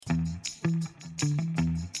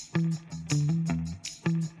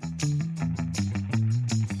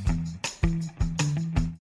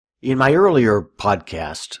In my earlier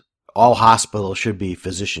podcast, All Hospitals Should Be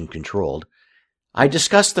Physician-Controlled, I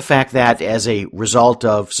discussed the fact that as a result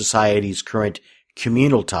of society's current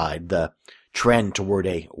communal tide, the trend toward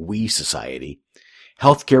a we society,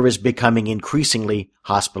 healthcare is becoming increasingly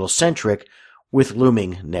hospital-centric with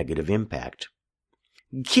looming negative impact.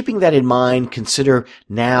 Keeping that in mind, consider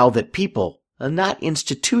now that people, not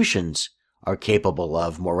institutions, are capable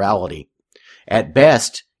of morality. At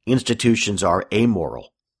best, institutions are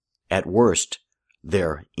amoral. At worst,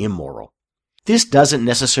 they're immoral. This doesn't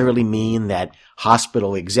necessarily mean that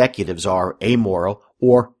hospital executives are amoral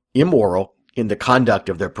or immoral in the conduct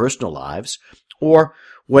of their personal lives, or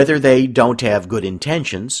whether they don't have good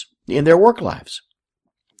intentions in their work lives.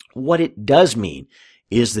 What it does mean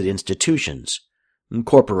is that institutions,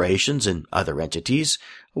 corporations, and other entities,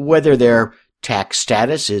 whether their tax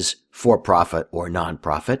status is for-profit or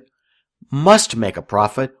non-profit, must make a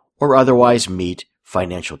profit or otherwise meet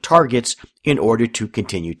financial targets in order to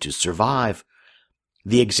continue to survive.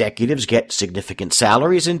 The executives get significant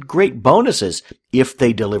salaries and great bonuses if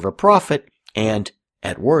they deliver profit and,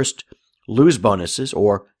 at worst, lose bonuses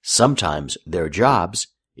or sometimes their jobs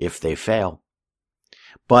if they fail.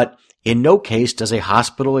 But in no case does a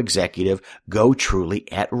hospital executive go truly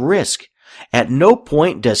at risk. At no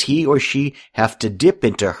point does he or she have to dip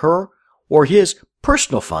into her or his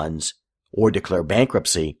personal funds or declare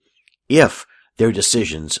bankruptcy if their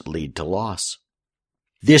decisions lead to loss.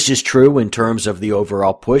 This is true in terms of the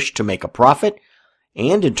overall push to make a profit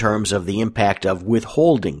and in terms of the impact of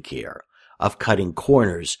withholding care, of cutting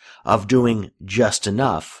corners, of doing just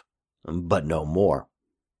enough, but no more.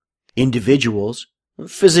 Individuals,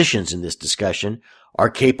 physicians in this discussion, are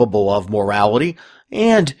capable of morality,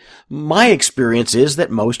 and my experience is that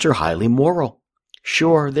most are highly moral.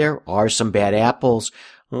 Sure, there are some bad apples.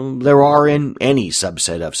 There are in any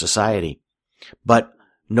subset of society. But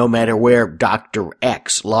no matter where Dr.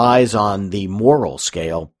 X lies on the moral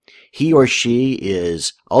scale, he or she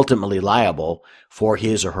is ultimately liable for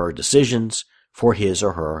his or her decisions, for his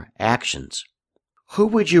or her actions. Who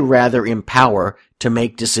would you rather empower to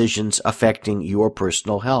make decisions affecting your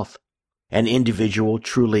personal health? An individual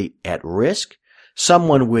truly at risk?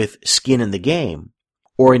 Someone with skin in the game?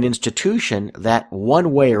 Or an institution that,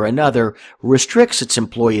 one way or another, restricts its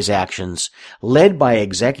employees' actions, led by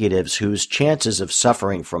executives whose chances of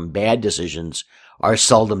suffering from bad decisions are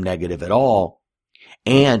seldom negative at all,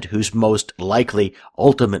 and whose most likely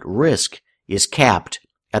ultimate risk is capped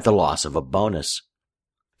at the loss of a bonus?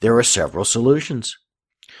 There are several solutions.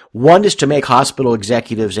 One is to make hospital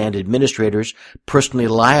executives and administrators personally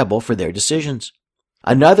liable for their decisions.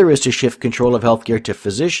 Another is to shift control of healthcare to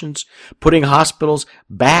physicians, putting hospitals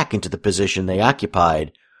back into the position they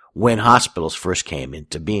occupied when hospitals first came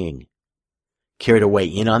into being. Care to weigh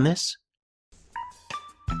in on this?